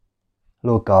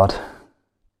Lord God,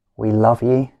 we love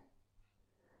you.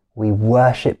 We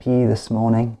worship you this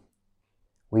morning.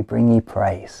 We bring you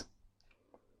praise.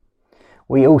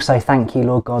 We also thank you,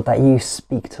 Lord God, that you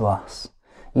speak to us.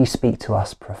 You speak to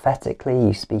us prophetically,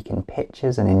 you speak in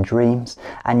pictures and in dreams,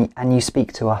 and you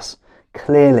speak to us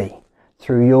clearly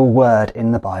through your word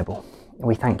in the Bible.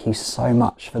 We thank you so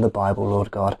much for the Bible,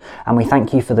 Lord God, and we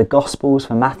thank you for the Gospels,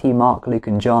 for Matthew, Mark, Luke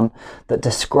and John, that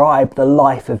describe the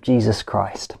life of Jesus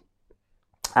Christ.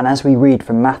 And as we read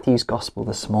from Matthew's Gospel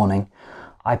this morning,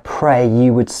 I pray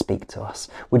you would speak to us.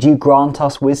 Would you grant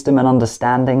us wisdom and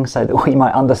understanding so that we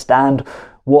might understand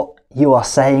what you are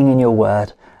saying in your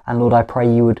word? And Lord, I pray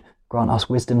you would grant us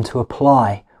wisdom to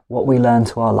apply what we learn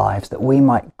to our lives, that we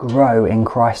might grow in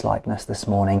Christ-likeness this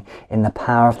morning in the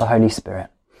power of the Holy Spirit.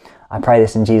 I pray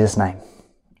this in Jesus' name.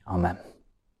 Amen.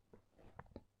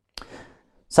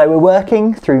 So we're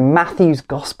working through Matthew's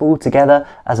Gospel together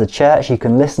as a church. You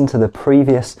can listen to the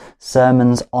previous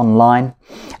sermons online.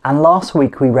 And last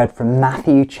week we read from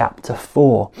Matthew chapter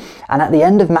 4. And at the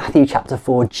end of Matthew chapter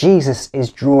 4, Jesus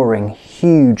is drawing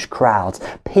huge crowds.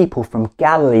 People from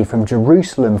Galilee, from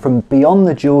Jerusalem, from beyond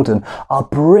the Jordan are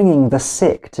bringing the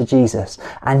sick to Jesus.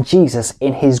 And Jesus,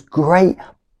 in his great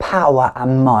power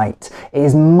and might,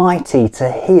 is mighty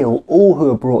to heal all who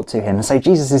are brought to him. So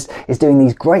Jesus is doing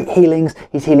these great healings.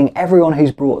 He's healing everyone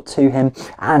who's brought to him,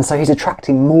 and so he's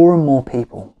attracting more and more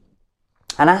people.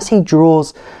 And as he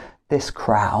draws this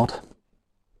crowd,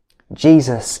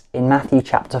 Jesus in Matthew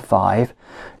chapter 5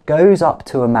 goes up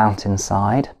to a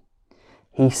mountainside,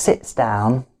 he sits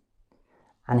down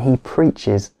and he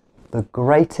preaches the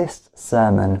greatest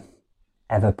sermon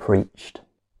ever preached,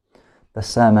 the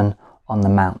Sermon on the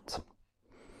Mount.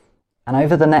 And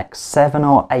over the next 7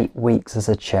 or 8 weeks as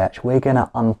a church, we're going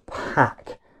to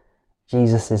unpack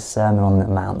Jesus' Sermon on the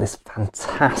Mount, this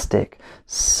fantastic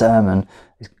sermon,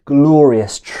 this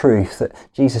glorious truth that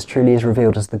Jesus truly is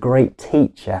revealed as the great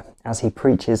teacher as he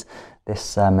preaches this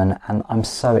sermon. And I'm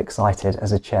so excited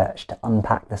as a church to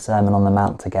unpack the Sermon on the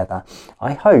Mount together.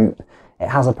 I hope it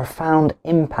has a profound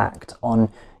impact on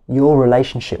your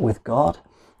relationship with God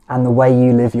and the way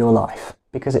you live your life.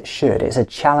 Because it should. It's a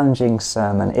challenging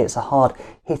sermon. It's a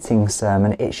hard-hitting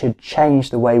sermon. It should change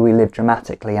the way we live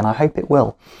dramatically, and I hope it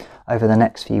will over the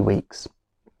next few weeks.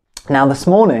 Now, this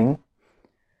morning,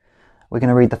 we're going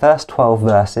to read the first 12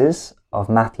 verses of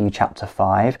Matthew chapter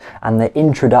 5 and the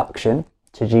introduction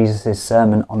to Jesus'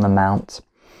 Sermon on the Mount.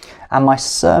 And my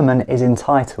sermon is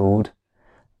entitled,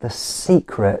 The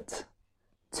Secret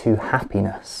to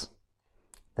Happiness.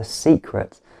 The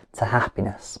Secret to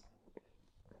Happiness.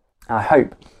 I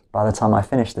hope by the time I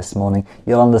finish this morning,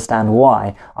 you'll understand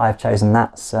why I've chosen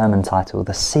that sermon title,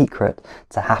 The Secret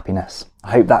to Happiness.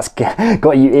 I hope that's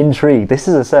got you intrigued. This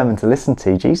is a sermon to listen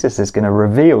to. Jesus is going to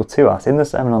reveal to us in the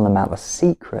Sermon on the Mount the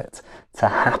secret to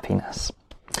happiness.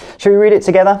 Shall we read it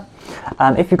together?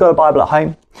 If you've got a Bible at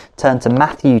home, turn to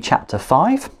Matthew chapter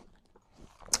 5.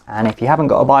 And if you haven't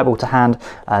got a Bible to hand,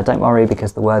 don't worry,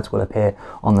 because the words will appear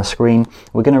on the screen.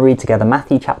 We're going to read together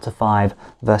Matthew chapter 5,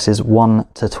 verses 1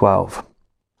 to 12.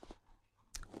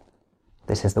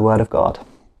 This is the word of God.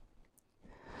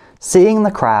 Seeing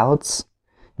the crowds,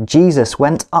 Jesus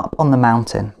went up on the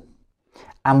mountain,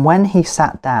 and when he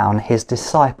sat down, his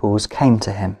disciples came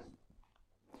to him.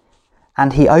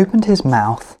 And he opened his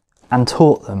mouth and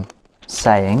taught them,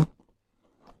 saying,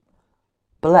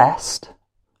 Blessed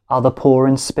are the poor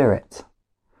in spirit,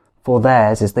 for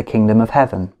theirs is the kingdom of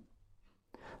heaven.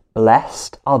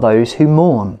 Blessed are those who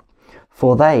mourn,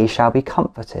 for they shall be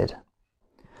comforted.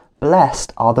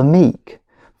 Blessed are the meek,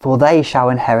 for they shall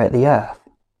inherit the earth.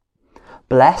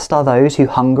 Blessed are those who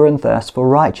hunger and thirst for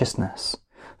righteousness,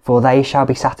 for they shall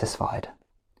be satisfied.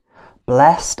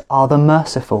 Blessed are the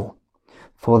merciful,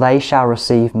 for they shall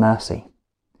receive mercy.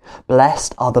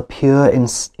 Blessed are the pure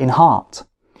in heart,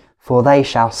 for they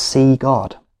shall see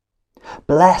God.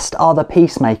 Blessed are the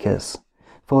peacemakers,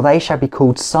 for they shall be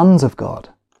called sons of God.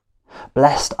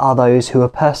 Blessed are those who are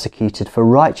persecuted for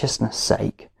righteousness'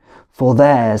 sake, for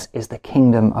theirs is the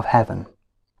kingdom of heaven.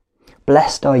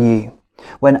 Blessed are you,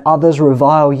 when others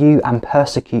revile you and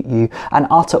persecute you, and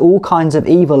utter all kinds of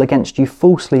evil against you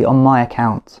falsely on my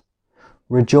account.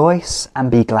 Rejoice and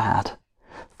be glad,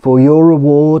 for your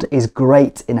reward is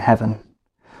great in heaven,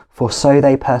 for so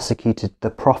they persecuted the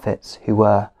prophets who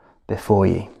were before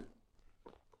you.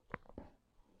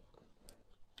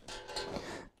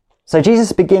 So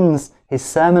Jesus begins his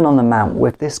Sermon on the Mount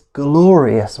with this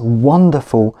glorious,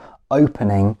 wonderful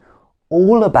opening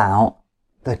all about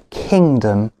the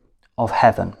kingdom of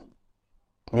heaven.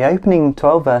 The opening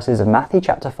 12 verses of Matthew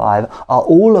chapter 5 are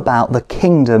all about the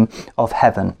kingdom of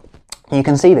heaven. You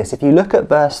can see this. If you look at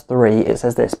verse 3, it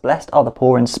says this: "Blessed are the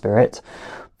poor in spirit,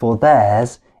 for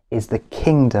theirs is the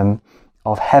kingdom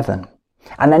of heaven."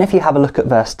 And then if you have a look at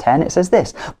verse 10, it says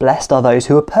this: "Blessed are those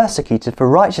who are persecuted for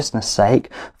righteousness'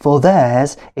 sake, for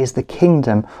theirs is the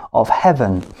kingdom of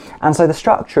heaven." And so the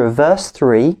structure of verse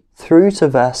 3 through to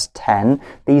verse 10,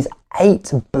 these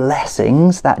 8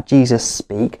 blessings that Jesus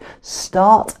speaks,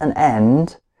 start and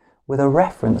end with a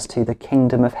reference to the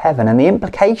kingdom of heaven. And the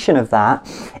implication of that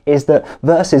is that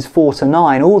verses 4 to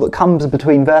 9, all that comes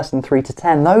between verse and 3 to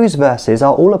 10, those verses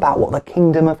are all about what the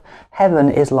kingdom of heaven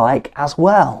is like as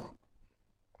well.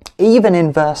 Even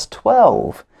in verse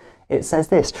 12, it says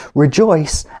this: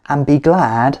 "Rejoice and be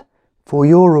glad, for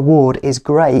your reward is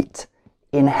great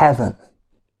in heaven."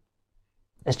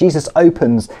 As Jesus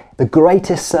opens the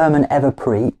greatest sermon ever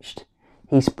preached,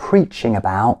 he's preaching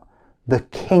about the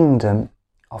kingdom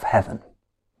of heaven.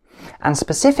 And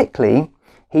specifically,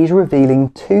 he's revealing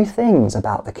 2 things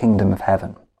about the kingdom of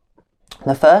heaven.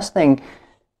 The first thing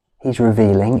he's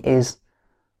revealing is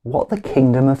what the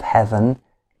kingdom of heaven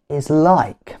is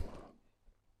like.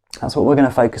 That's what we're going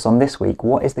to focus on this week.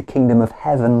 What is the kingdom of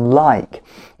heaven like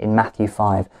in Matthew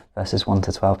 5, verses 1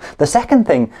 to 12? The second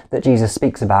thing that Jesus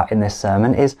speaks about in this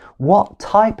sermon is what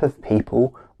type of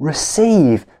people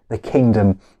receive the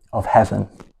kingdom of heaven.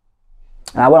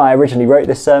 Now, when I originally wrote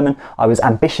this sermon, I was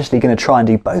ambitiously going to try and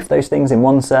do both those things in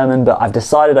one sermon, but I've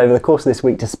decided over the course of this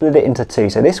week to split it into 2.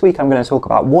 So this week I'm going to talk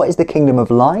about what is the kingdom of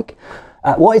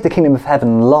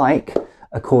heaven like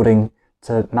according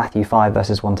to Matthew 5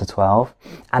 verses 1 to 12.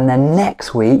 And then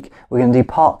next week we're going to do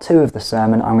part 2 of the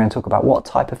sermon. I'm going to talk about what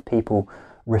type of people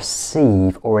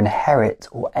receive or inherit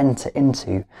or enter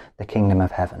into the kingdom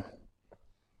of heaven.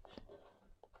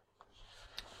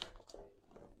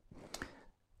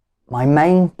 My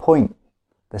main point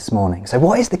this morning. So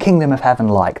what is the kingdom of heaven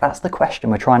like? That's the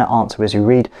question we're trying to answer as we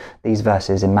read these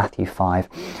verses in Matthew 5.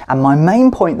 And my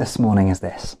main point this morning is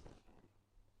this.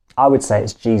 I would say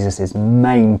it's Jesus'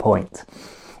 main point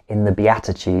in the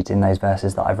Beatitudes in those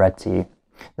verses that I've read to you.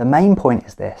 The main point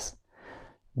is this: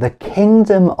 the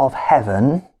kingdom of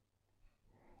heaven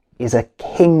is a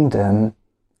kingdom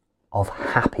of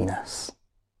happiness.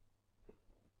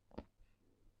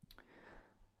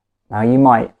 Now you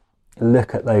might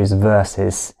look at those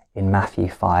verses in Matthew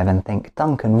 5 and think,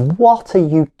 Duncan, what are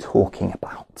you talking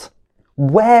about?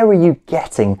 Where are you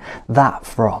getting that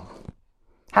from?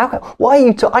 Why are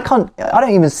you I don't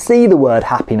even see the word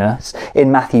happiness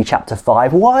in Matthew chapter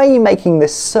 5. Why are you making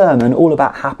this sermon all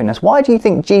about happiness? Why do you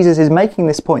think Jesus is making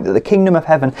this point that the kingdom of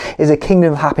heaven is a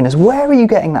kingdom of happiness? Where are you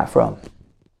getting that from?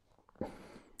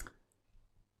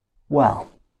 Well,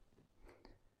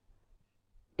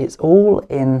 it's all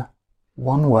in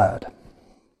one word.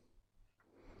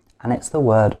 And it's the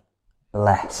word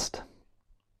blessed.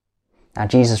 Now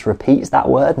Jesus repeats that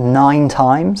word 9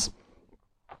 times.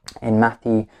 In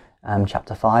Matthew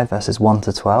chapter 5 verses 1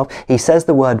 to 12. He says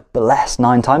the word blessed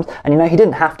 9 times, and he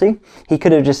didn't have to. He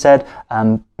could have just said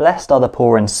blessed are the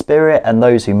poor in spirit and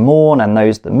those who mourn and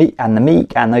those the meek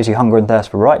and those who hunger and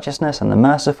thirst for righteousness and the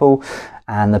merciful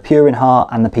and the pure in heart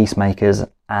and the peacemakers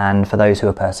and for those who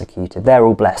are persecuted. They're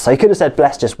all blessed. So he could have said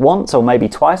blessed just once or maybe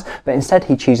twice, but instead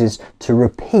he chooses to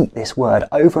repeat this word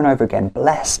over and over again.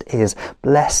 Blessed is,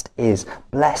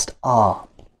 blessed are.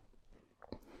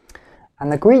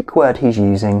 And the Greek word he's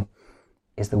using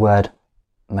is the word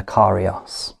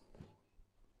makarios.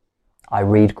 I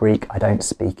read Greek, I don't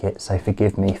speak it, so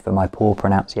forgive me for my poor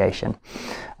pronunciation.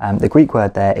 The Greek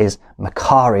word there is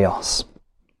makarios.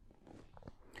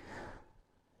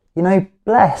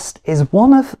 Blessed is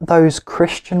one of those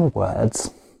Christian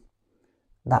words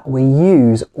that we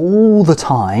use all the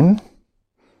time.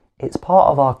 It's part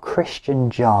of our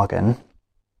Christian jargon.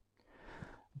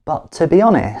 But to be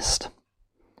honest,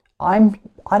 I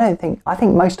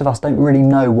think most of us don't really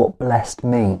know what blessed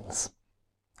means.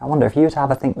 I wonder if you were to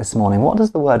have a think this morning, what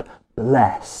does the word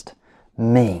blessed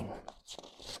mean?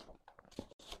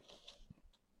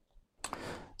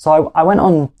 So I went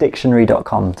on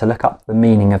dictionary.com to look up the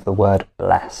meaning of the word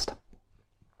blessed.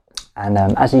 And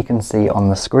as you can see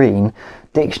on the screen,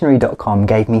 dictionary.com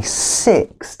gave me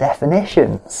 6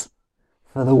 definitions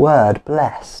for the word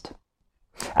blessed.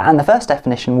 And the first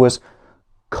definition was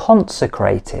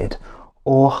consecrated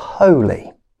or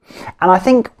holy. And I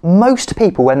think most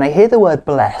people, when they hear the word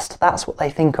blessed, that's what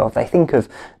they think of. They think of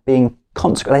being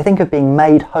consecrated. They think of being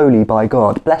made holy by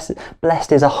God.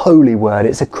 Blessed is a holy word.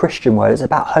 It's a Christian word. It's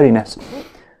about holiness.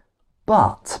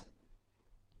 But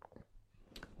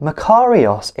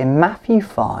makarios in Matthew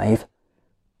 5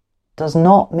 does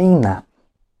not mean that.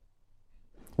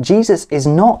 Jesus is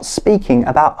not speaking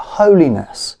about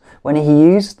holiness when he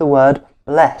uses the word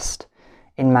blessed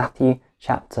in Matthew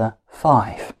chapter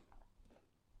 5.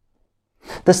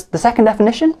 The second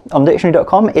definition on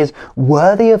dictionary.com is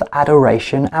worthy of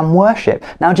adoration and worship.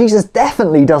 Now, Jesus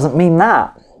definitely doesn't mean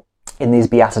that in these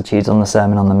Beatitudes on the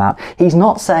Sermon on the Mount. He's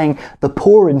not saying the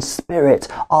poor in spirit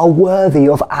are worthy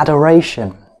of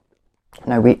adoration.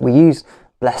 No, we use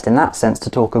blessed in that sense to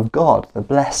talk of God, the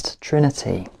blessed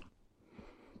Trinity.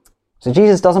 So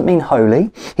Jesus doesn't mean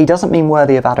holy. He doesn't mean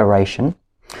worthy of adoration.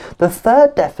 The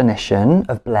third definition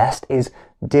of blessed is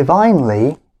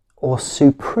divinely or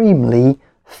supremely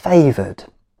favoured.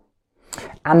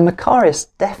 And Macarius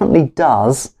definitely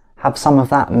does have some of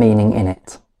that meaning in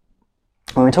it.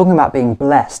 When we're talking about being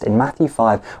blessed in Matthew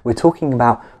 5, we're talking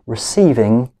about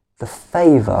receiving the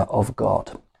favour of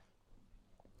God.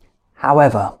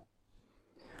 However,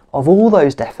 of all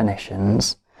those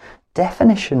definitions,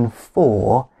 definition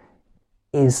 4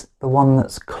 is the one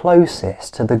that's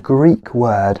closest to the Greek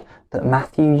word that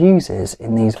Matthew uses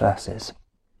in these verses.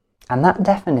 And that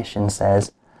definition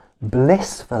says,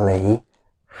 blissfully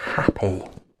happy.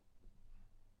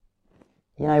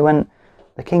 You know, when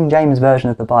the King James Version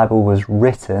of the Bible was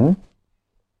written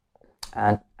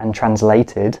and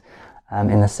translated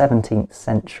in the 17th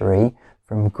century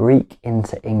from Greek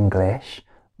into English,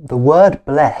 the word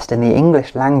blessed in the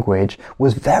English language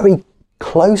was very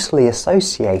closely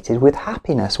associated with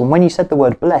happiness. When you said the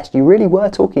word blessed, you really were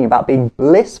talking about being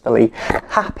blissfully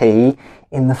happy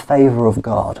in the favour of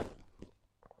God.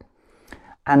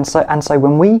 And so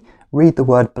when we read the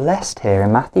word blessed here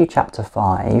in Matthew chapter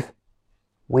 5,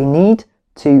 we need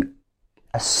to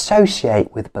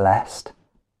associate with blessed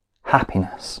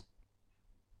happiness.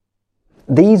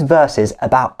 These verses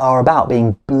are about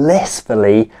being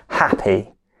blissfully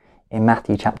happy in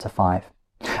Matthew chapter 5.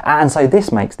 And so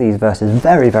this makes these verses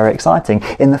very, very exciting.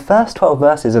 In the first 12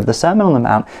 verses of the Sermon on the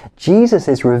Mount, Jesus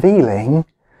is revealing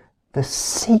the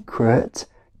secret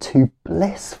to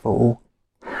blissful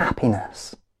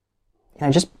happiness. You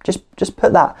know, just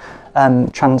put that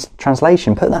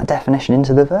translation, put that definition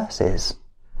into the verses.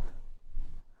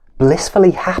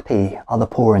 Blissfully happy are the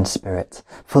poor in spirit,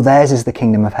 for theirs is the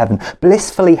kingdom of heaven.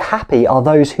 Blissfully happy are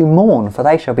those who mourn, for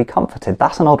they shall be comforted.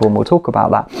 That's an odd one, we'll talk about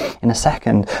that in a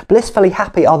second. Blissfully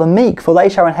happy are the meek, for they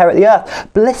shall inherit the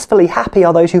earth. Blissfully happy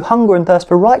are those who hunger and thirst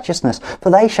for righteousness,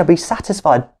 for they shall be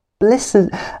satisfied.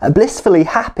 Blissfully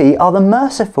happy are the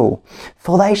merciful,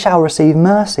 for they shall receive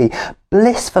mercy.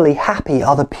 Blissfully happy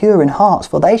are the pure in heart,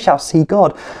 for they shall see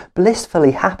God.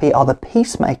 Blissfully happy are the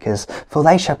peacemakers, for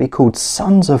they shall be called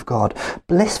sons of God.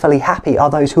 Blissfully happy are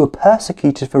those who are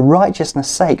persecuted for righteousness'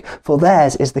 sake, for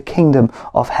theirs is the kingdom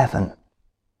of heaven.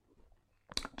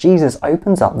 Jesus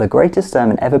opens up the greatest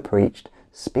sermon ever preached,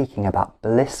 speaking about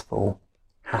blissful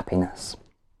happiness.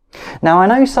 Now, I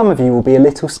know some of you will be a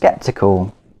little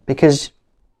sceptical, because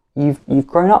you've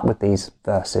grown up with these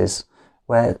verses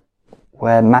where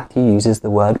Matthew uses the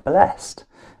word blessed,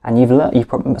 and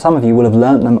some of you will have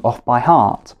learnt them off by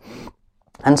heart.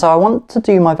 And so I want to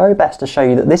do my very best to show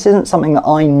you that this isn't something that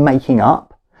I'm making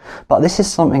up, but this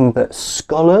is something that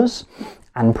scholars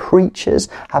and preachers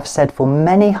have said for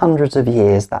many hundreds of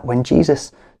years, that when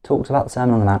Jesus talks about the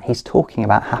Sermon on the Mount, he's talking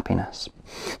about happiness.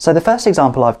 So the first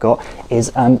example I've got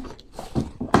is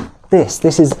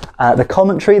This is the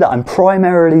commentary that I'm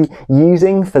primarily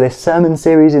using for this sermon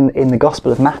series in the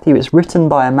Gospel of Matthew. It's written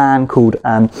by a man called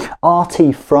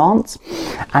R.T. France.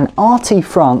 And R.T.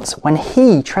 France, when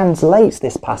he translates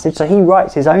this passage, so he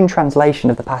writes his own translation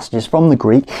of the passages from the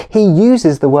Greek, he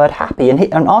uses the word happy.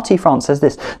 And R.T. France says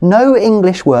this: no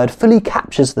English word fully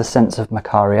captures the sense of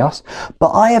Makarios,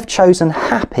 but I have chosen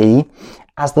happy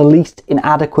as the least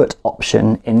inadequate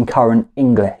option in current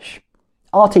English.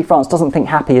 R.T. France doesn't think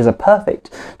happy is a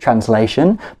perfect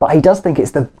translation, but he does think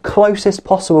it's the closest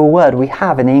possible word we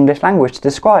have in the English language to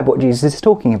describe what Jesus is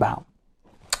talking about.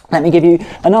 Let me give you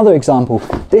another example.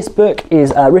 This book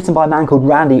is written by a man called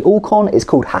Randy Alcorn. It's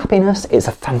called Happiness. It's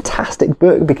a fantastic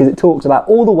book because it talks about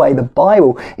all the way the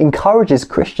Bible encourages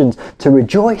Christians to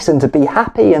rejoice and to be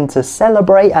happy and to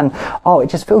celebrate. And it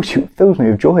just fills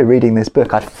me with joy reading this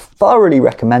book. I'd thoroughly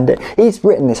recommend it. He's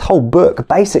written this whole book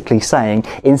basically saying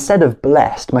instead of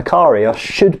blessed, Makarios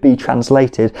should be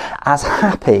translated as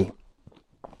happy.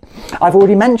 I've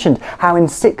already mentioned how in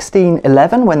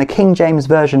 1611, when the King James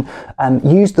Version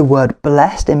used the word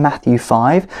blessed in Matthew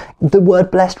 5, the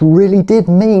word blessed really did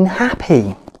mean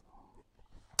happy.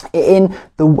 In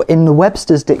the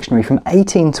Webster's Dictionary from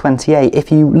 1828,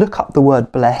 if you look up the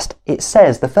word blessed, it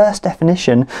says the first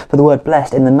definition for the word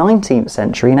blessed in the 19th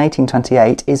century, in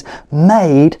 1828, is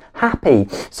made happy.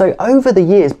 So over the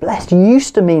years, blessed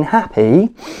used to mean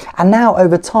happy, and now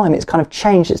over time it's kind of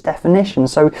changed its definition.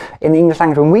 So in the English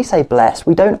language, when we say blessed,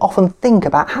 we don't often think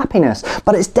about happiness,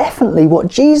 but it's definitely what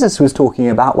Jesus was talking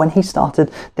about when he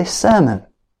started this sermon.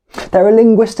 There are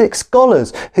linguistic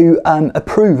scholars who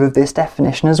approve of this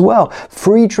definition as well.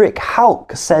 Friedrich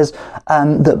Hauck says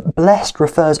that blessed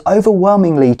refers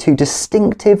overwhelmingly to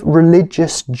distinctive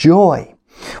religious joy.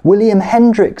 William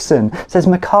Hendrickson says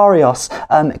Makarios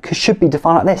should be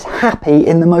defined like this: happy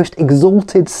in the most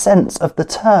exalted sense of the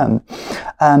term.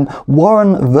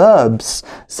 Warren Verbs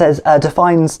says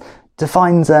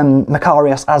defines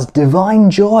Makarios as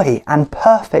divine joy and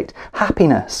perfect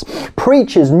happiness.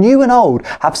 Preachers, new and old,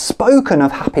 have spoken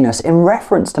of happiness in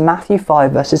reference to Matthew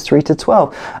 5 verses 3 to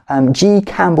 12. G.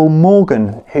 Campbell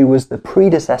Morgan, who was the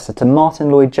predecessor to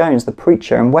Martin Lloyd-Jones, the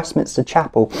preacher in Westminster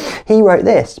Chapel, he wrote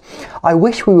this: "I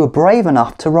wish we were brave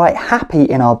enough to write happy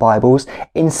in our Bibles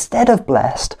instead of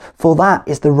blessed, for that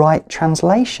is the right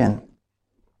translation."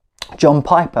 John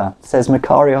Piper says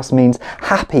Makarios means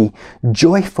happy,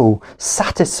 joyful,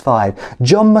 satisfied.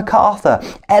 John MacArthur,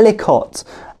 Ellicott,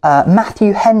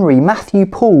 Matthew Henry, Matthew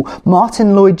Paul,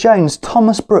 Martin Lloyd-Jones,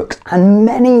 Thomas Brooks, and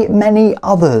many, many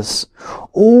others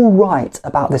all write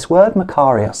about this word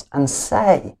Makarios and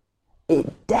say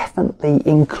it definitely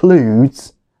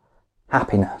includes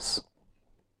happiness.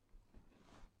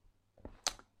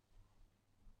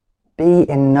 Be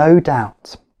in no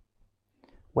doubt,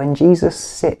 when Jesus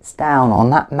sits down on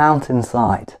that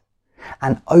mountainside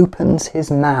and opens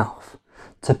his mouth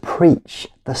to preach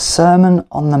the Sermon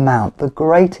on the Mount, the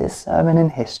greatest sermon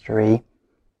in history,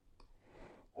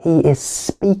 he is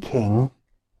speaking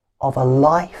of a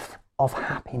life of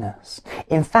happiness.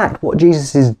 In fact, what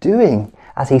Jesus is doing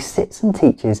as he sits and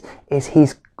teaches is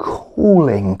he's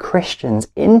calling Christians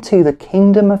into the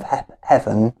kingdom of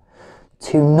heaven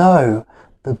to know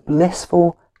the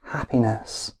blissful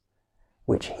happiness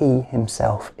which he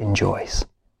himself enjoys.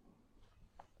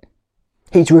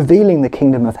 He's revealing the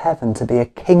kingdom of heaven to be a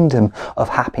kingdom of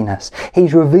happiness.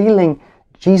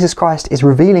 Jesus Christ is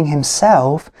revealing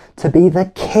himself to be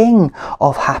the King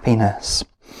of happiness.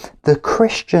 The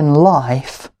Christian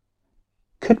life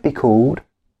could be called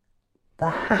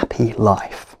the happy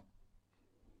life.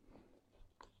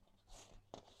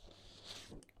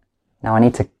 Now I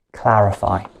need to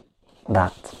clarify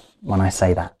that when I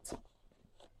say that,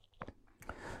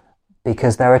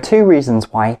 because there are two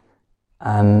reasons why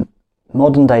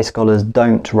modern day scholars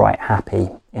don't write happy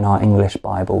in our English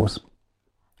Bibles.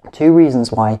 Two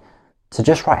reasons why to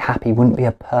just write happy wouldn't be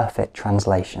a perfect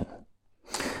translation.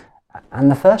 And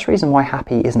the first reason why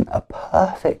happy isn't a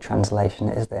perfect translation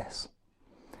is this: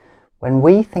 when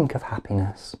we think of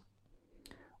happiness,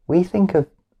 we think of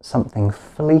something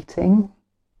fleeting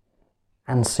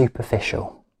and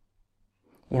superficial.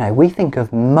 You know, we think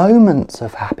of moments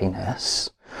of happiness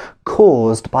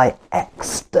caused by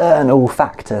external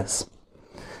factors.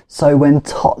 So when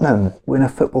Tottenham win a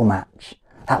football match,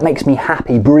 that makes me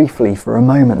happy briefly for a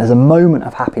moment. There's a moment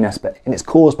of happiness, and it's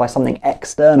caused by something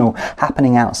external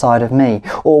happening outside of me.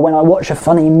 Or when I watch a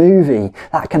funny movie,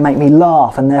 that can make me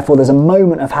laugh, and therefore there's a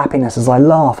moment of happiness as I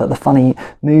laugh at the funny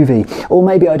movie. Or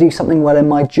maybe I do something well in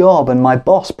my job and my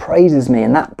boss praises me,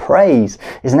 and that praise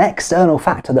is an external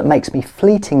factor that makes me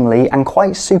fleetingly and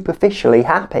quite superficially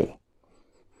happy.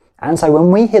 And so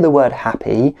when we hear the word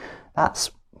happy, that's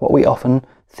what we often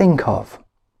think of: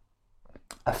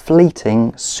 a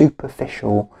fleeting,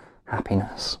 superficial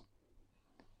happiness.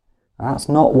 Now, that's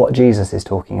not what Jesus is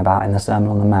talking about in the Sermon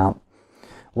on the Mount.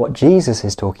 What Jesus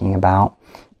is talking about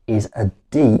is a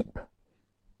deep,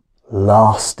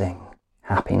 lasting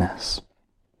happiness.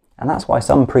 And that's why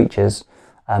some preachers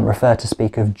prefer to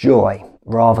speak of joy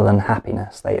rather than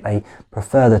happiness. They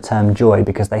prefer the term joy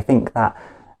because they think that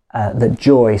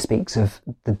joy speaks of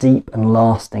the deep and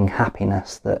lasting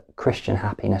happiness that Christian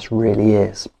happiness really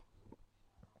is.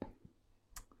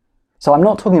 So I'm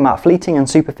not talking about fleeting and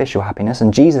superficial happiness,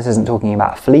 and Jesus isn't talking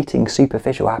about fleeting,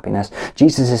 superficial happiness.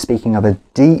 Jesus is speaking of a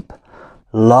deep,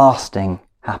 lasting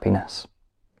happiness.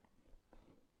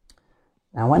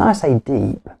 Now, when I say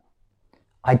deep,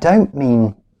 I don't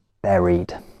mean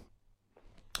buried.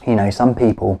 You know, some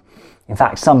people, in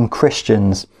fact, some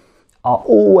Christians are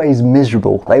always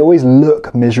miserable. They always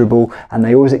look miserable and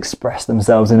they always express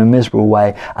themselves in a miserable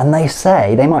way. And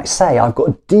they might say, I've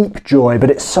got deep joy,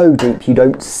 but it's so deep you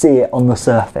don't see it on the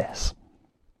surface.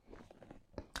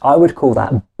 I would call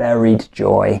that buried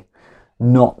joy,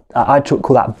 I'd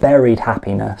call that buried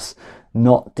happiness,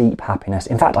 not deep happiness.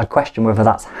 In fact, I question whether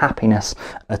that's happiness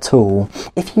at all.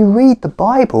 If you read the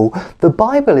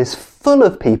Bible is full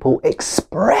of people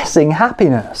expressing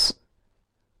happiness.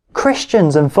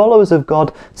 Christians and followers of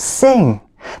God sing,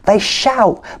 they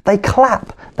shout, they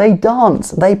clap, they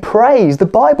dance, they praise. The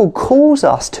Bible calls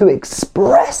us to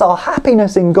express our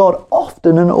happiness in God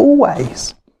often and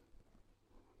always.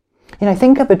 You know,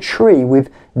 think of a tree with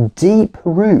deep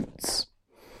roots.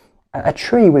 A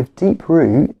tree with deep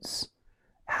roots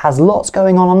has lots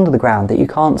going on under the ground that you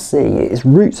can't see. Its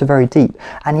roots are very deep,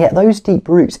 and yet those deep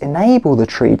roots enable the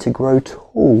tree to grow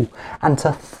tall and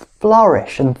to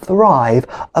flourish and thrive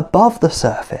above the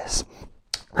surface.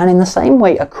 And in the same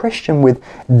way, a Christian with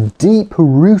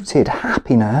deep-rooted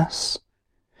happiness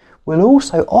will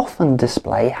also often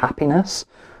display happiness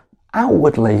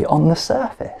outwardly on the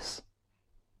surface.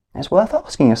 It's worth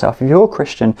asking yourself, if you're a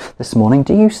Christian this morning,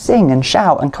 do you sing and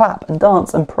shout and clap and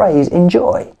dance and praise in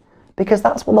joy? Because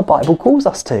that's what the Bible calls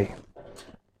us to.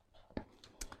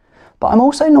 But I'm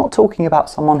also not talking about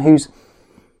someone who's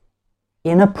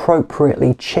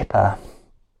inappropriately chipper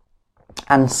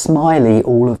and smiley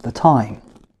all of the time.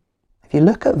 If you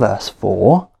look at verse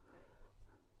 4,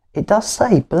 it does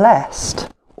say, blessed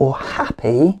or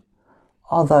happy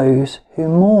are those who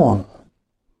mourn.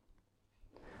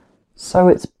 So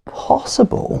it's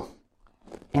possible,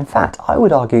 in fact, I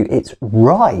would argue it's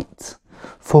right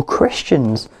for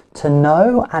Christians to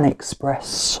know and express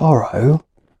sorrow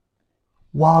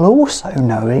while also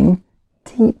knowing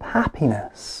deep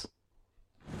happiness.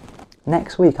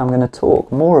 Next week I'm going to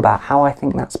talk more about how I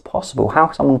think that's possible,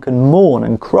 how someone can mourn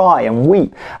and cry and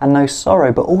weep and know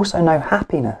sorrow but also know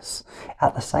happiness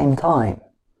at the same time.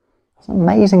 It's an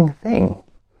amazing thing.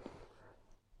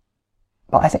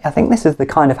 But I think this is the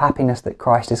kind of happiness that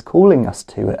Christ is calling us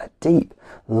to, a deep,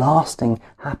 lasting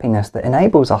happiness that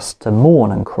enables us to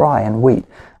mourn and cry and weep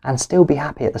and still be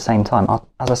happy at the same time.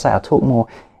 As I say, I'll talk more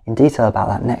in detail about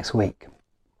that next week.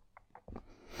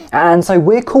 And so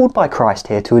we're called by Christ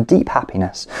here to a deep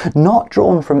happiness, not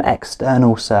drawn from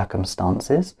external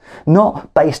circumstances,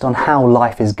 not based on how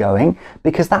life is going,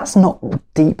 because that's not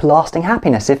deep, lasting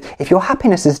happiness. If your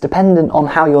happiness is dependent on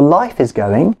how your life is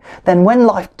going, then when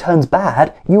life turns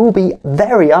bad, you will be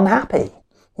very unhappy.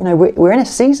 You know, we're in a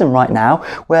season right now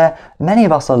where many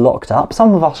of us are locked up.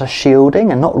 Some of us are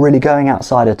shielding and not really going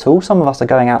outside at all. Some of us are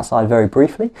going outside very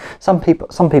briefly. Some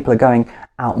people are going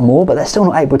out more, but they're still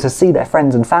not able to see their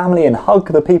friends and family and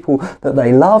hug the people that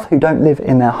they love who don't live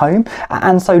in their home.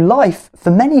 And so life for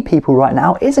many people right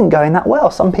now isn't going that well.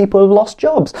 Some people have lost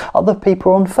jobs, other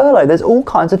people are on furlough. There's all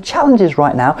kinds of challenges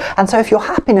right now. And so if your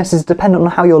happiness is dependent on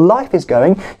how your life is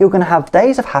going, you're going to have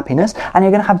days of happiness and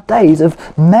you're going to have days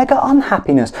of mega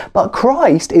unhappiness. But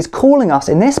Christ is calling us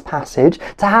in this passage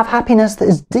to have happiness that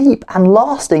is deep and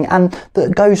lasting and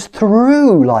that goes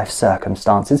through life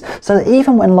circumstances, so that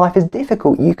even when life is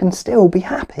difficult, you can still be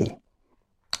happy.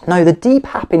 No, the deep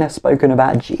happiness spoken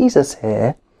about Jesus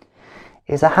here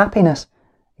is a happiness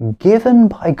given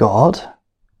by God,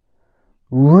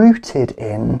 rooted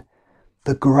in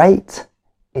the great,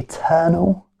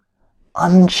 eternal,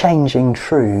 unchanging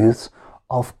truths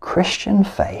of Christian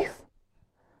faith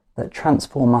that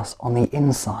transform us on the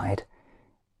inside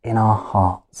in our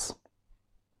hearts.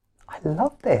 I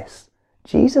love this.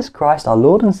 Jesus Christ, our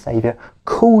Lord and Saviour,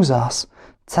 calls us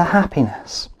to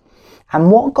happiness. And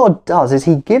what God does is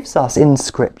He gives us in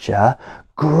Scripture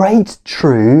great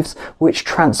truths which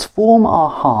transform our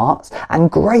hearts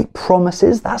and great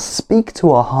promises that speak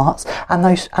to our hearts,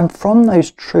 and from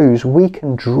those truths we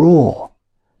can draw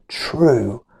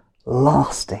true,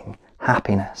 lasting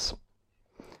happiness.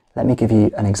 Let me give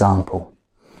you an example.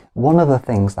 One of the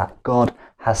things that God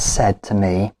has said to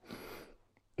me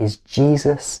is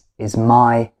Jesus is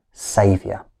my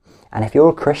Saviour. And if you're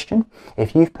a Christian,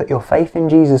 if you've put your faith in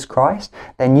Jesus Christ,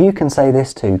 then you can say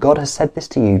this too. God has said this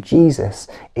to you. Jesus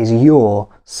is your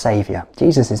Saviour.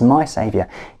 Jesus is my Saviour.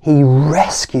 He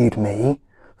rescued me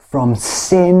from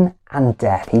sin and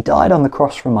death. He died on the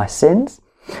cross for my sins.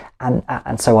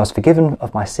 And so I was forgiven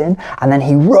of my sin, and then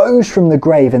He rose from the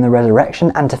grave in the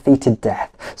resurrection and defeated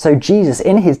death. So Jesus,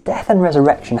 in His death and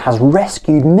resurrection, has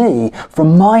rescued me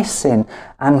from my sin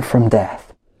and from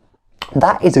death.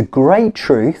 That is a great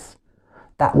truth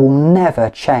that will never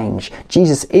change.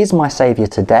 Jesus is my Saviour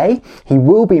today, He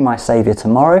will be my Saviour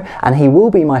tomorrow, and He will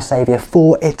be my Saviour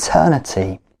for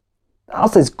eternity.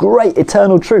 That's this great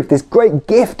eternal truth, this great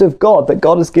gift of God that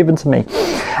God has given to me.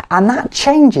 And that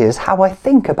changes how I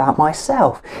think about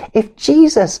myself. If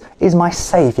Jesus is my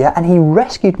Saviour and He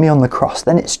rescued me on the cross,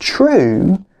 then it's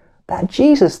true that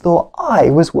Jesus thought I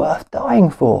was worth dying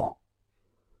for.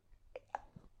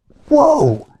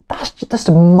 Whoa, That's just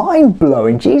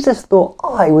mind-blowing. Jesus thought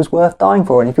I was worth dying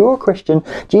for. And if you're a Christian,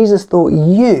 Jesus thought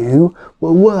you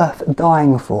were worth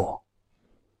dying for.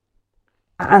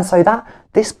 And so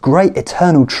this great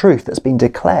eternal truth that's been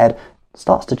declared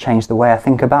starts to change the way I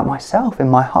think about myself in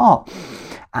my heart.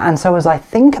 And so as I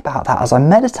think about that, as I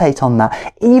meditate on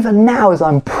that, even now as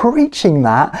I'm preaching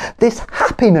that, this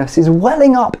happiness is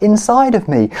welling up inside of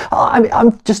me.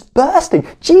 I'm just bursting.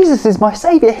 Jesus is my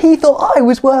saviour. He thought I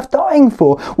was worth dying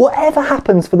for. Whatever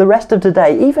happens for the rest of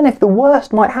today, even if the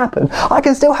worst might happen, I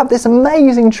can still have this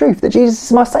amazing truth that Jesus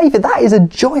is my saviour. That is a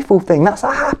joyful thing. That's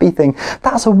a happy thing.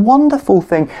 That's a wonderful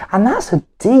thing. And that's a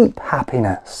deep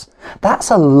happiness. That's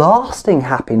a lasting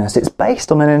happiness. It's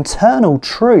based on an eternal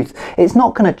truth. It's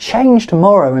not going to change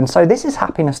tomorrow. And so this is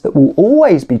happiness that will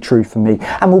always be true for me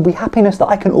and will be happiness that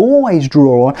I can always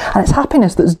draw on. And it's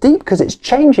happiness that's deep because it's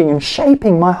changing and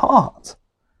shaping my heart.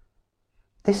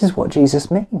 This is what Jesus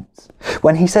means.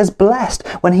 When he says blessed,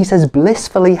 when he says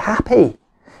blissfully happy,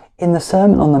 in the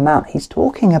Sermon on the Mount, he's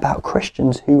talking about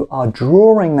Christians who are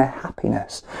drawing their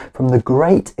happiness from the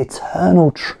great eternal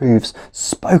truths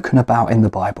spoken about in the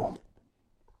Bible.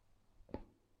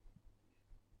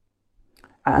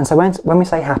 And so when we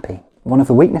say happy, one of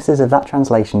the weaknesses of that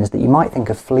translation is that you might think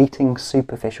of fleeting,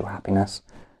 superficial happiness.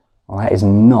 Well, that is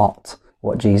not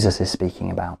what Jesus is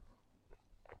speaking about.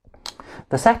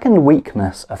 The second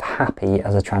weakness of happy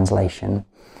as a translation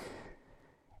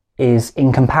is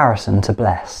in comparison to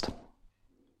blessed.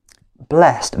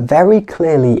 Blessed very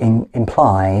clearly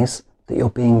implies that you're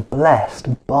being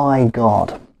blessed by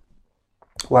God.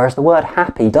 Whereas the word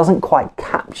happy doesn't quite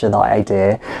capture that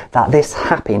idea that this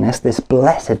happiness, this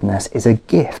blessedness is a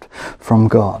gift from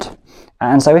God.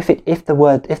 And so if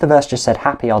the verse just said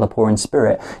happy are the poor in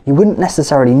spirit, you wouldn't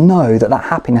necessarily know that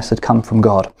happiness had come from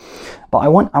God. But I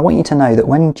want you to know that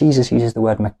when Jesus uses the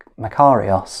word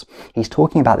makarios, he's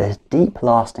talking about this deep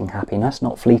lasting happiness,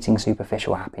 not fleeting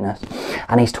superficial happiness.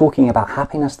 And he's talking about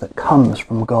happiness that comes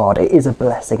from God. It is a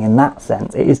blessing in that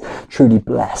sense. It is truly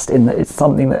blessed in that it's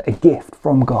something that a gift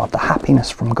from God, the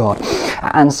happiness from God.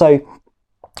 And so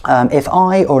if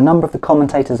I or a number of the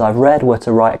commentators I've read were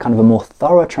to write kind of a more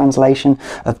thorough translation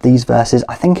of these verses,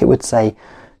 I think it would say,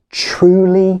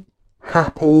 truly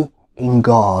happy in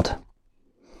God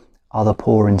are the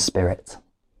poor in spirit,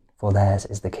 for theirs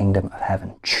is the kingdom of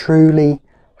heaven. Truly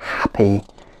happy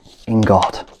in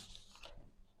God.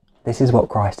 This is what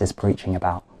Christ is preaching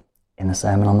about in the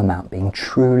Sermon on the Mount, being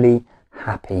truly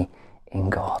happy in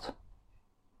God.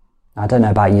 I don't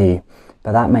know about you,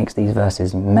 but that makes these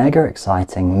verses mega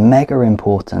exciting, mega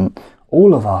important.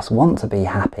 All of us want to be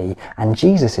happy, and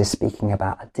Jesus is speaking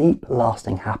about a deep,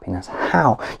 lasting happiness.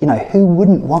 How? Who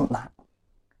wouldn't want that?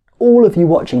 All of you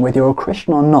watching, whether you're a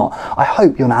Christian or not, I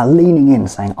hope you're now leaning in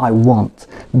saying, I want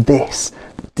this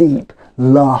deep,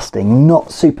 lasting,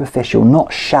 not superficial,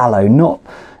 not shallow,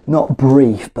 not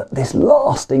brief, but this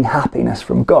lasting happiness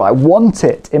from God. I want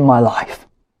it in my life.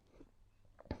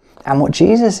 And what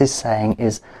Jesus is saying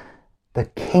is the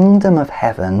kingdom of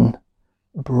heaven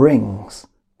brings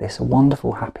this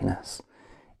wonderful happiness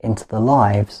into the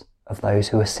lives of those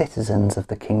who are citizens of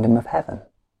the kingdom of heaven.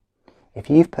 If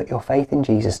you've put your faith in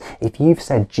Jesus, if you've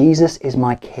said, Jesus is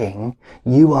my King,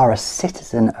 you are a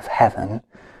citizen of heaven,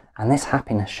 and this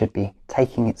happiness should be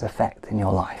taking its effect in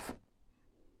your life.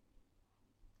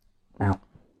 Now,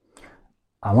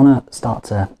 I want to start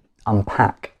to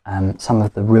unpack some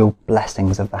of the real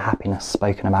blessings of the happiness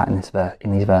spoken about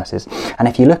in these verses. And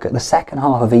if you look at the second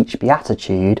half of each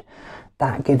beatitude,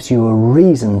 that gives you a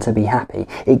reason to be happy.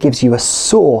 It gives you a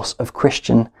source of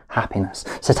Christian happiness.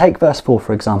 So take verse 4,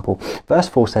 for example. Verse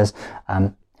 4 says,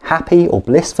 happy or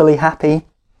blissfully happy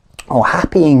or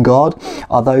happy in God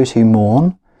are those who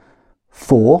mourn,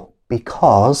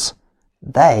 because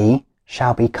they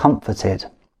shall be comforted.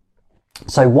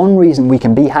 So one reason we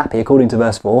can be happy, according to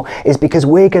verse 4, is because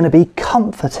we're going to be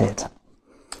comforted.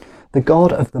 The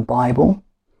God of the Bible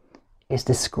is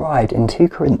described in 2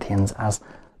 Corinthians as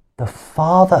the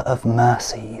Father of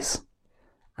mercies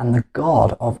and the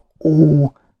God of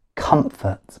all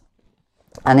comfort.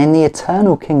 And in the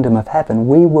eternal kingdom of heaven,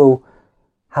 we will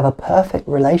have a perfect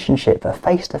relationship, a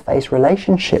face-to-face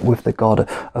relationship with the God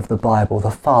of the Bible,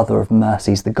 the Father of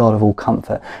mercies, the God of all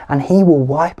comfort. And he will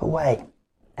wipe away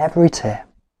every tear.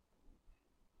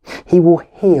 He will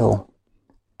heal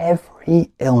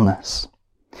every illness.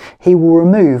 He will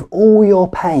remove all your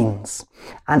pains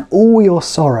and all your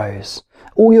sorrows.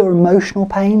 All your emotional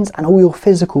pains and all your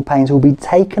physical pains will be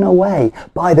taken away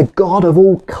by the God of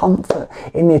all comfort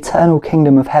in the eternal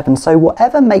kingdom of heaven. So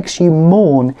whatever makes you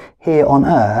mourn here on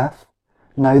earth,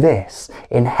 know this: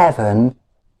 in heaven,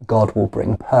 God will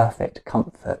bring perfect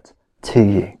comfort to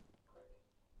you.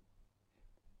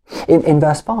 In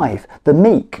verse 5, the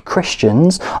meek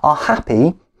Christians are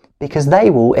happy because they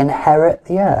will inherit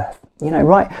the earth. You know,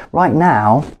 right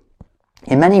now,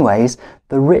 in many ways,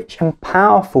 the rich and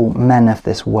powerful men of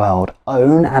this world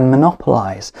own and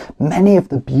monopolise many of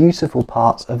the beautiful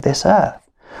parts of this earth.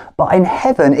 But in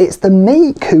heaven, it's the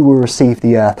meek who will receive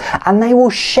the earth, and they will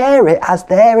share it as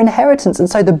their inheritance. And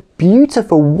so the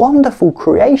beautiful, wonderful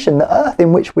creation, the earth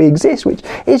in which we exist, which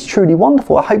is truly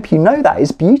wonderful, I hope you know that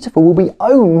is beautiful, will be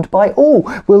owned by all.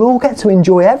 We'll all get to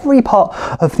enjoy every part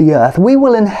of the earth. We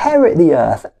will inherit the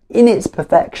earth in its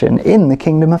perfection in the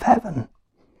kingdom of heaven.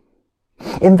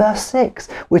 In verse 6,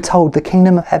 we're told the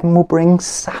kingdom of heaven will bring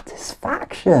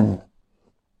satisfaction.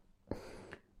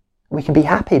 We can be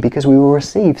happy because we will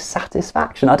receive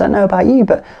satisfaction. I don't know about you,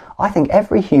 but I think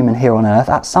every human here on earth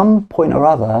at some point or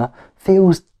other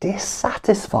feels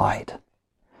dissatisfied.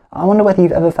 I wonder whether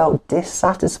you've ever felt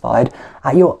dissatisfied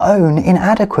at your own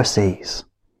inadequacies.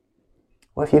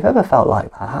 Well, if you've ever felt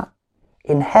like that,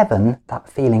 in heaven that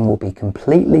feeling will be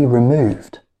completely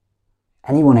removed.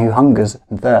 Anyone who hungers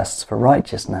and thirsts for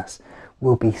righteousness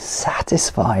will be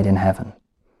satisfied in heaven.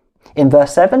 In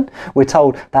verse 7, we're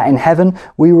told that in heaven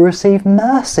we will receive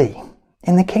mercy.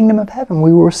 In the kingdom of heaven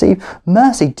we will receive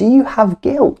mercy. Do you have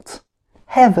guilt?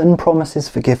 Heaven promises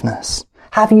forgiveness.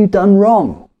 Have you done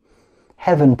wrong?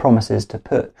 Heaven promises to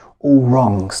put all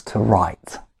wrongs to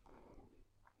right.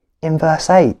 In verse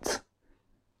 8,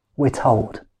 we're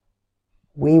told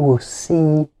we will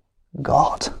see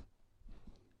God.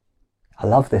 I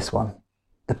love this one.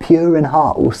 The pure in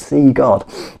heart will see God.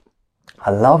 I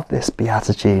love this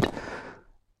beatitude.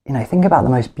 You know, think about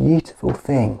the most beautiful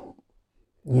thing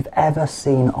you've ever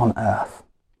seen on earth.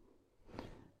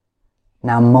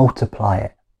 Now multiply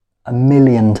it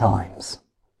 1,000,000 times.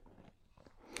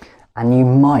 And you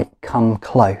might come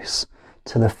close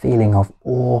to the feeling of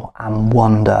awe and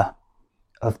wonder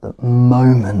of the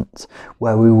moment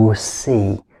where we will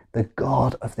see the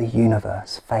God of the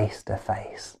universe face to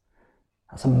face.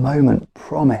 That's a moment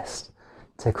promised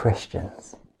to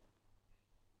Christians.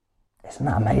 Isn't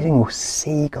that amazing? We'll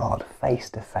see God face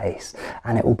to face,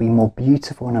 and it will be more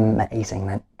beautiful and amazing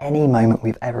than any moment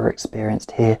we've ever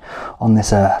experienced here on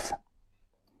this earth.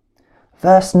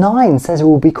 Verse 9 says we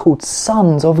will be called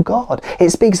sons of God.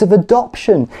 It speaks of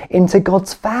adoption into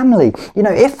God's family. You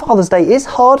know, if Father's Day is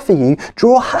hard for you,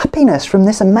 draw happiness from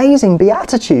this amazing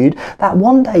beatitude that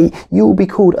one day you will be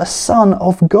called a son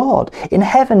of God. In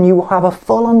heaven you will have a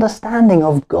full understanding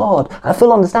of God, a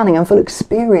full understanding and full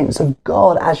experience of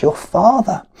God as your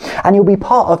Father. And you'll be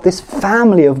part of this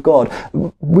family of God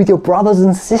with your brothers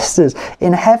and sisters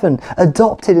in heaven,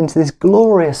 adopted into this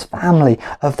glorious family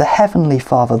of the Heavenly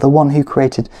Father, the one who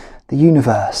created the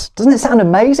universe. Doesn't it sound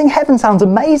amazing? Heaven sounds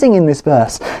amazing in this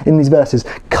verse, in these verses.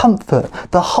 Comfort,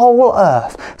 the whole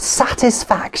earth,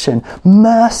 satisfaction,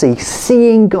 mercy,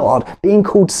 seeing God, being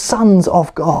called sons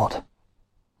of God.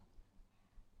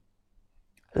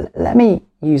 Let me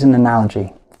use an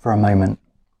analogy for a moment.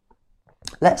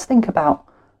 Let's think about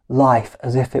life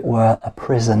as if it were a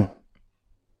prison.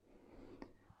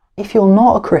 If you're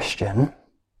not a Christian,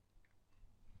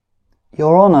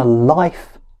 you're on a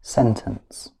life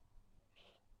sentence.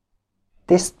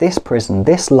 This prison,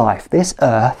 this life, this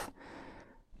earth,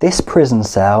 this prison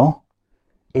cell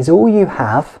is all you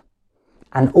have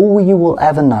and all you will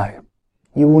ever know.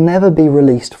 You will never be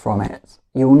released from it.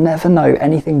 You will never know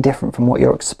anything different from what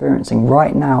you're experiencing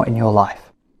right now in your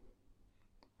life.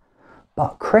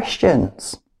 But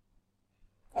Christians,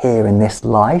 here in this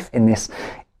life, in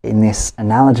this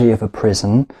analogy of a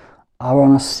prison, are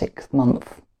on a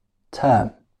 6-month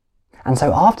term. And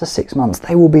so after 6 months,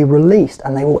 they will be released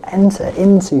and they will enter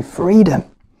into freedom.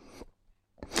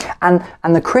 And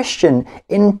the Christian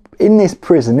in this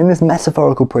prison, in this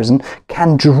metaphorical prison,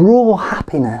 can draw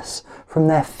happiness from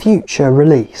their future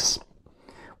release.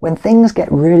 When things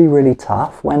get really, really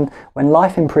tough, when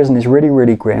life in prison is really,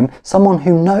 really grim, someone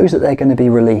who knows that they're going to be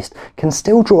released can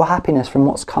still draw happiness from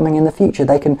what's coming in the future.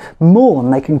 They can mourn,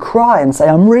 they can cry and say,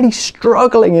 I'm really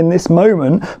struggling in this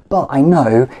moment, but I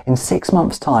know in 6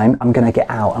 months' time I'm going to get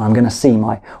out and I'm going to see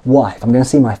my wife, I'm going to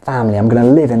see my family, I'm going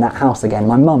to live in that house again.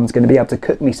 My mum's going to be able to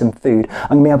cook me some food,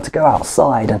 I'm going to be able to go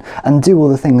outside and do all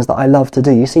the things that I love to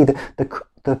do. You see, the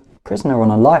prisoner on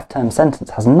a lifetime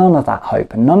sentence has none of that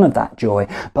hope and none of that joy,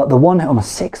 but the one on a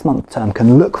 6-month term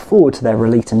can look forward to their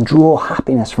release and draw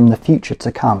happiness from the future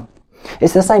to come.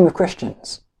 It's the same with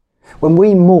Christians. When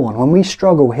we mourn, when we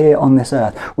struggle here on this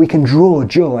earth, we can draw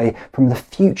joy from the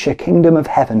future kingdom of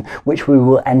heaven which we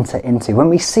will enter into. When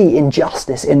we see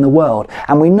injustice in the world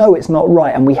and we know it's not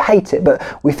right and we hate it, but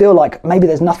we feel like maybe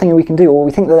there's nothing we can do, or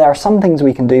we think that there are some things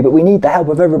we can do, but we need the help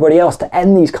of everybody else to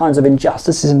end these kinds of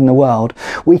injustices in the world,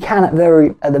 we can at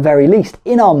the very least,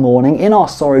 in our mourning, in our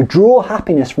sorrow, draw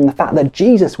happiness from the fact that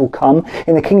Jesus will come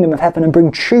in the kingdom of heaven and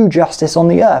bring true justice on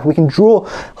the earth. We can draw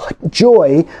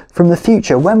joy from the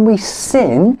future. When we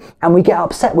sin and we get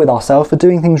upset with ourselves for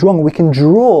doing things wrong, we can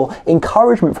draw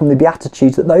encouragement from the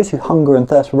Beatitudes that those who hunger and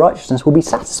thirst for righteousness will be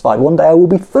satisfied. One day I will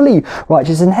be fully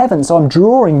righteous in heaven. So I'm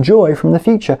drawing joy from the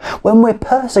future. When we're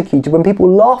persecuted, when people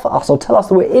laugh at us or tell us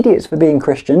that we're idiots for being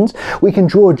Christians, we can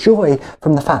draw joy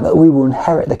from the fact that we will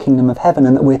inherit the kingdom of heaven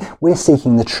and that we're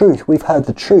seeking the truth. We've heard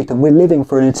the truth and we're living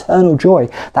for an eternal joy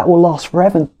that will last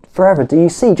forever. Do you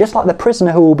see? Just like the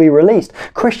prisoner who will be released,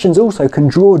 Christians also can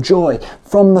draw joy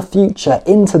from the future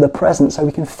into the present so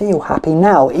we can feel happy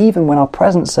now, even when our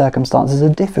present circumstances are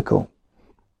difficult.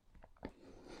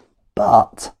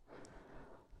 But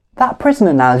that prison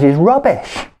analogy is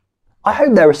rubbish. I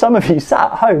hope there are some of you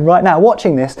sat at home right now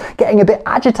watching this, getting a bit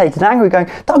agitated and angry, going,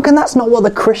 Duncan, that's not what the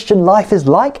Christian life is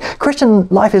like. Christian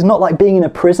life is not like being in a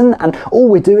prison and all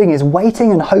we're doing is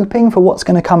waiting and hoping for what's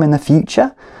going to come in the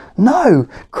future. No,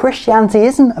 Christianity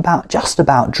isn't just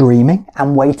about dreaming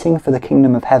and waiting for the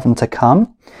kingdom of heaven to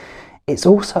come. It's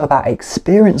also about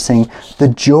experiencing the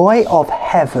joy of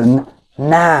heaven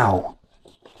now.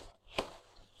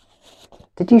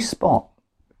 Did you spot?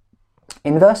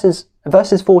 In verses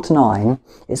 4 to 9,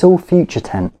 it's all future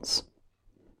tense.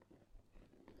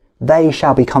 They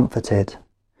shall be comforted.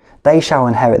 They shall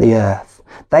inherit the earth.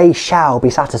 They shall be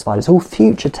satisfied. It's all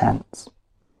future tense.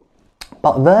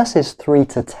 But verses 3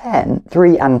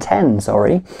 and 10,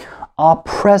 are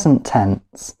present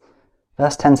tense.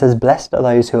 Verse 10 says, "Blessed are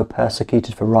those who are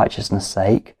persecuted for righteousness'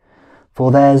 sake,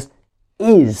 for theirs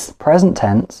is," present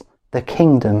tense, "the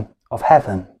kingdom of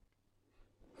heaven."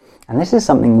 And this is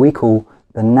something we call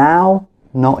the now,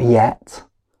 not yet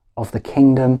of the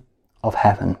kingdom of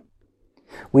heaven.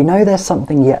 We know there's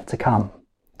something yet to come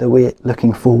that we're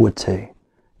looking forward to.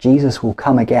 Jesus will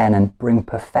come again and bring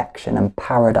perfection and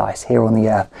paradise here on the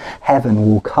earth.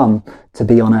 Heaven will come to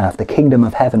be on earth. The kingdom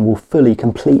of heaven will fully,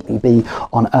 completely be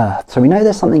on earth. So we know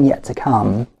there's something yet to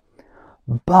come,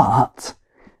 but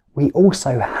we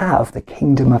also have the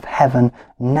kingdom of heaven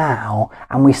now,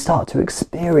 and we start to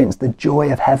experience the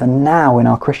joy of heaven now in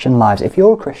our Christian lives. If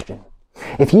you're a Christian,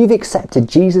 if you've accepted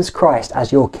Jesus Christ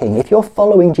as your King, if you're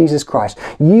following Jesus Christ,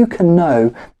 you can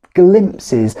know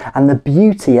glimpses and the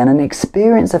beauty and an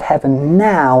experience of heaven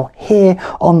now here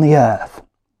on the earth.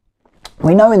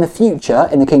 We know in the future,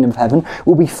 in the kingdom of heaven,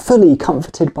 we'll be fully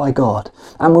comforted by God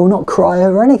and we'll not cry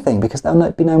over anything because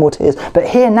there'll be no more tears. But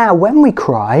here now, when we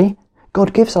cry,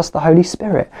 God gives us the Holy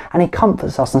Spirit and he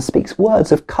comforts us and speaks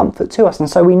words of comfort to us. And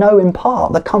so we know in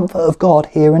part the comfort of God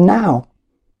here and now.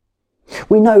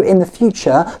 We know in the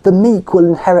future the meek will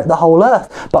inherit the whole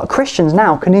earth, but Christians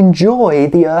now can enjoy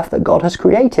the earth that God has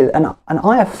created. And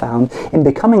I have found in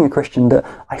becoming a Christian that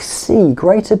I see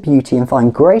greater beauty and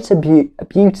find greater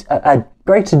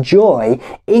joy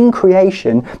in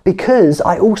creation because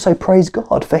I also praise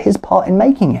God for his part in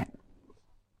making it.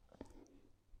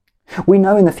 We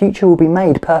know in the future we'll be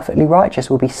made perfectly righteous,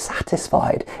 we'll be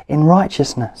satisfied in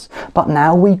righteousness. But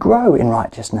now we grow in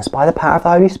righteousness by the power of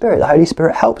the Holy Spirit. The Holy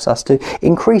Spirit helps us to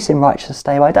increase in righteousness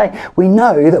day by day. We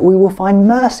know that we will find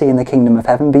mercy in the kingdom of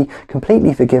heaven, be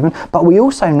completely forgiven, but we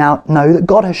also now know that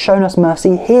God has shown us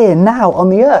mercy here, now, on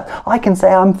the earth. I can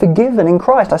say I'm forgiven in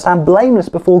Christ. I stand blameless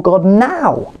before God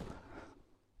now.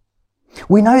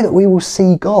 We know that we will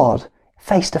see God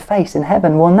face to face in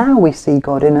heaven. Well, now we see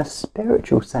God in a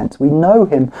spiritual sense. We know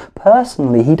him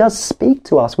personally. He does speak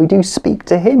to us. We do speak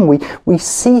to him. We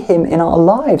see him in our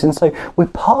lives. And so we're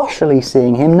partially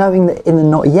seeing him, knowing that in the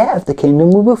not yet of the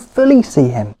kingdom, we will fully see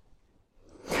him.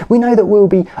 We know that we'll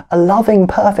be a loving,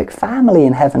 perfect family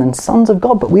in heaven and sons of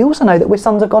God, but we also know that we're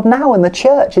sons of God now, and the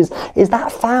church is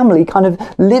that family kind of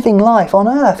living life on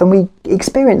earth, and we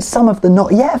experience some of the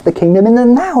not yet of the kingdom in the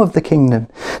now of the kingdom.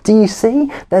 Do you see?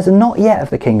 There's a not yet of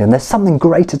the kingdom. There's something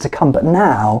greater to come, but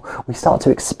now we start to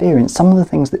experience some of the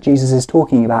things that Jesus is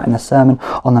talking about in the Sermon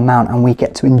on the Mount, and we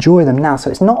get to enjoy them now. So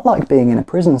it's not like being in a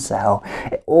prison cell,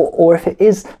 or if it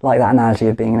is like that analogy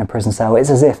of being in a prison cell, it's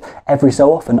as if every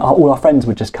so often all our friends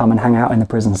would just come and hang out in the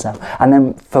prison cell, and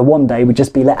then for one day we'd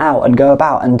just be let out and go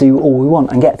about and do all we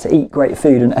want and get to eat great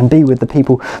food and be with the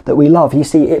people that we love. You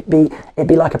see, it'd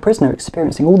be like a prisoner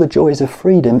experiencing all the joys of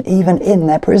freedom even in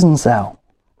their prison cell.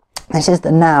 This is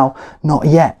the now, not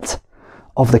yet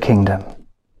of the kingdom.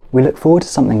 We look forward to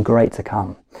something great to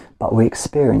come, but we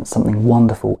experience something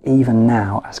wonderful even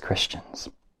now as Christians.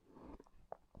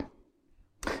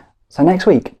 So next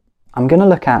week, I'm going to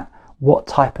look at what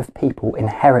type of people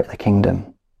inherit the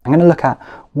kingdom. I'm going to look at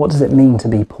what does it mean to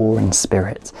be poor in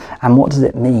spirit, and what does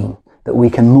it mean that we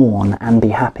can mourn and be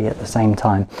happy at the same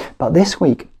time. But this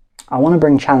week, I want to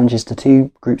bring challenges to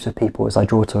two groups of people as I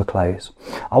draw to a close.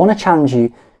 I want to challenge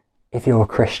you if you're a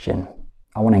Christian.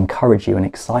 I want to encourage you and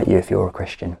excite you if you're a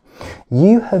Christian.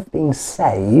 You have been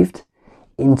saved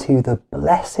into the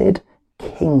blessed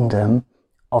kingdom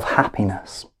of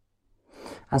happiness.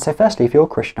 And so firstly, if you're a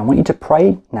Christian, I want you to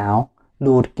pray now,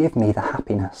 Lord, give me the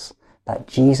happiness that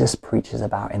Jesus preaches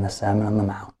about in the Sermon on the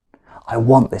Mount. I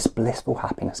want this blissful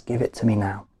happiness. Give it to me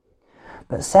now.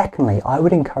 But secondly, I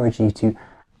would encourage you to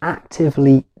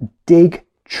actively dig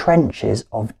trenches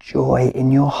of joy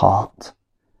in your heart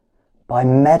by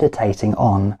meditating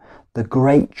on the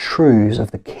great truths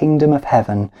of the kingdom of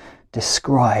heaven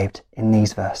described in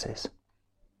these verses.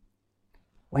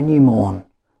 When you mourn,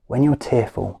 when you're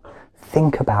tearful,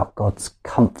 think about God's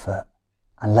comfort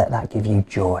and let that give you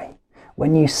joy.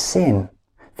 When you sin,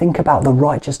 think about the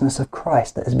righteousness of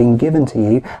Christ that has been given to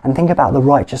you, and think about the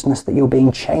righteousness that you're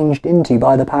being changed into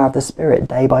by the power of the Spirit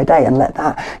day by day, and let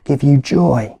that give you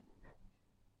joy.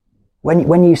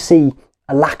 When you see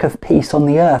a lack of peace on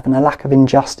the earth and a lack of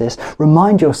injustice,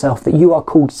 remind yourself that you are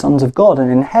called sons of God,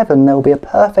 and in heaven there will be a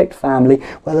perfect family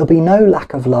where there'll be no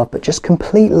lack of love, but just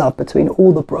complete love between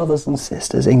all the brothers and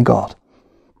sisters in God.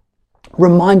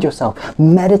 Remind yourself,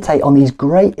 meditate on these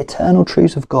great eternal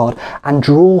truths of God and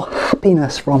draw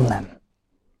happiness from them.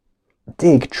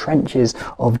 Dig trenches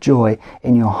of joy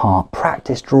in your heart.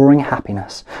 Practice drawing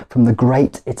happiness from the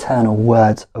great eternal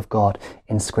words of God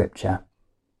in Scripture.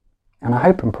 And I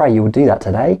hope and pray you will do that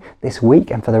today, this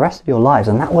week, and for the rest of your lives,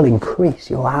 and that will increase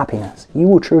your happiness. You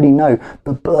will truly know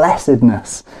the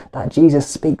blessedness that Jesus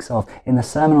speaks of in the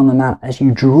Sermon on the Mount as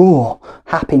you draw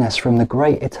happiness from the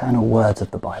great eternal words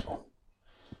of the Bible.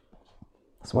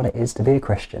 That's what it is to be a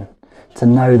Christian, to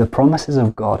know the promises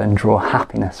of God and draw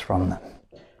happiness from them.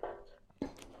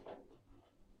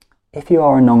 If you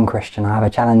are a non-Christian, I have a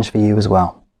challenge for you as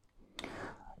well.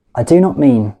 I do not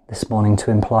mean this morning to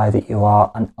imply that you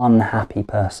are an unhappy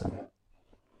person.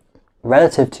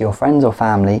 Relative to your friends or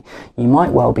family, you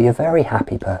might well be a very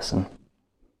happy person.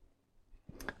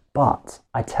 But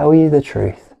I tell you the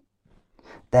truth,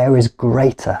 there is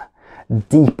greater,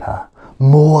 deeper,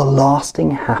 more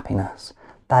lasting happiness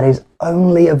that is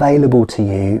only available to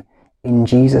you in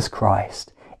Jesus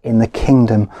Christ, in the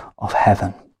kingdom of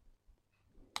heaven.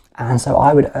 And so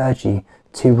I would urge you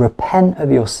to repent of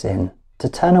your sin, to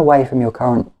turn away from your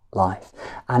current life,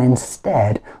 and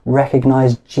instead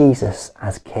recognize Jesus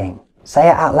as King. Say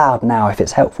it out loud now if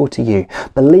it's helpful to you.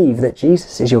 Believe that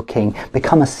Jesus is your King.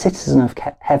 Become a citizen of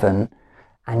heaven,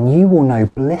 and you will know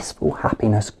blissful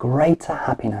happiness, greater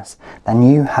happiness than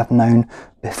you have known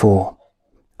before.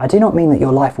 I do not mean that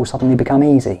your life will suddenly become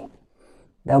easy.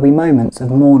 There'll be moments of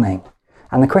mourning.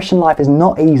 And the Christian life is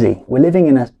not easy. We're living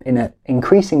in an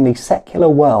increasingly secular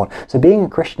world. So being a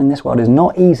Christian in this world is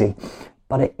not easy,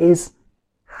 but it is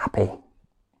happy.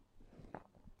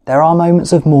 There are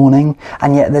moments of mourning,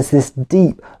 and yet there's this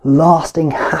deep,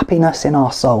 lasting happiness in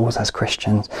our souls as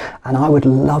Christians. And I would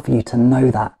love you to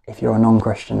know that if you're a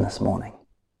non-Christian this morning.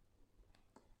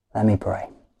 Let me pray.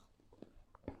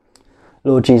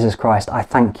 Lord Jesus Christ, I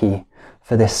thank you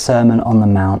for this Sermon on the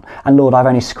Mount. And Lord, I've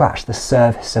only scratched the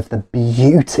surface of the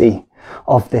beauty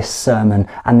of this sermon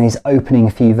and these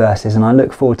opening few verses. And I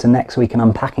look forward to next week and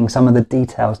unpacking some of the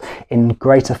details in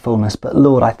greater fullness. But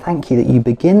Lord, I thank you that you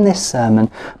begin this sermon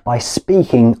by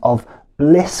speaking of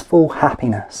blissful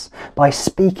happiness, by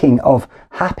speaking of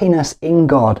happiness in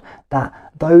God that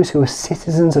those who are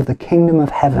citizens of the kingdom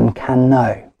of heaven can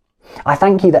know. I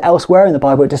thank you that elsewhere in the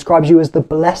Bible it describes you as the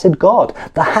blessed God,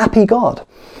 the happy God.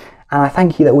 And I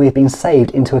thank you that we have been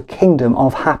saved into a kingdom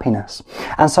of happiness.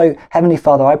 And so, Heavenly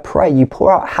Father, I pray you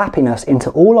pour out happiness into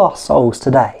all our souls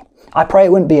today. I pray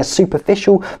it wouldn't be a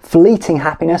superficial, fleeting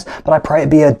happiness, but I pray it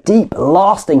be a deep,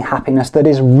 lasting happiness that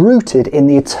is rooted in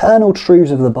the eternal truths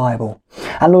of the Bible.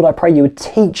 And Lord, I pray you would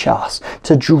teach us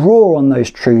to draw on those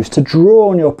truths, to draw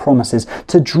on your promises,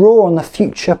 to draw on the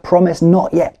future promise,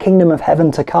 not yet kingdom of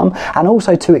heaven to come, and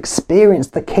also to experience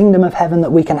the kingdom of heaven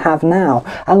that we can have now.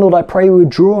 And Lord, I pray we would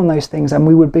draw on those things and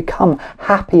we would become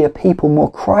happier people,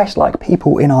 more Christ-like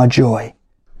people in our joy.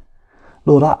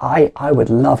 Lord, I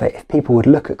would love it if people would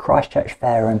look at Christchurch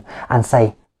Fareham and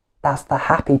say, that's the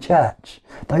happy church.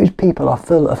 Those people are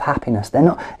full of happiness.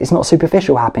 It's not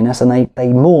superficial happiness, and they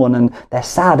mourn and they're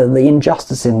sad at the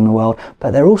injustices in the world,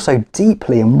 but they're also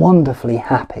deeply and wonderfully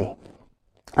happy.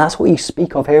 That's what you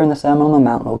speak of here in the Sermon on the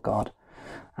Mount, Lord God.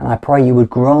 And I pray you would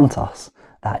grant us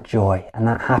that joy and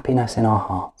that happiness in our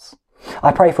hearts.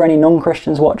 I pray for any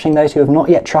non-Christians watching, those who have not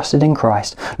yet trusted in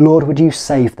Christ. Lord, would you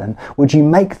save them? Would you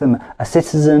make them a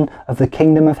citizen of the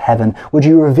kingdom of heaven? Would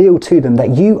you reveal to them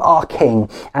that you are King?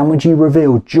 And would you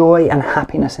reveal joy and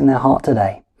happiness in their heart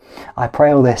today? I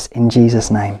pray all this in Jesus'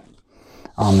 name.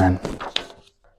 Amen.